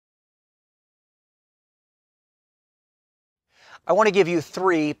I want to give you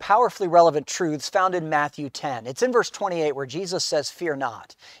three powerfully relevant truths found in Matthew 10. It's in verse 28 where Jesus says, "Fear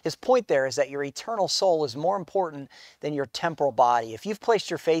not." His point there is that your eternal soul is more important than your temporal body. If you've placed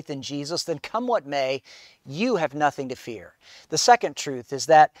your faith in Jesus, then come what may, you have nothing to fear. The second truth is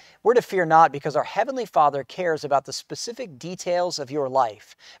that we're to fear not because our Heavenly Father cares about the specific details of your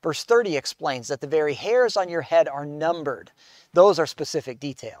life. Verse 30 explains that the very hairs on your head are numbered. Those are specific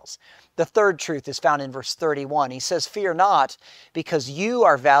details. The third truth is found in verse 31. He says, "Fear not, because you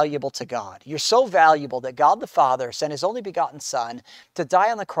are valuable to God." You're so valuable that God the Father sent His only begotten Son to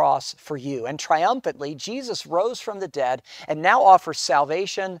die on the cross for you. And triumphantly, Jesus rose from the dead and now offers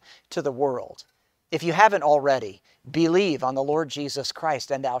salvation to the world. If you haven't already, believe on the Lord Jesus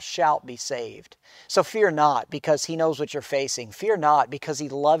Christ and thou shalt be saved. So fear not because He knows what you're facing. Fear not because He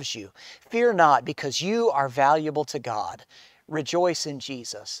loves you. Fear not because you are valuable to God. Rejoice in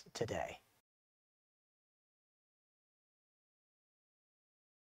Jesus today.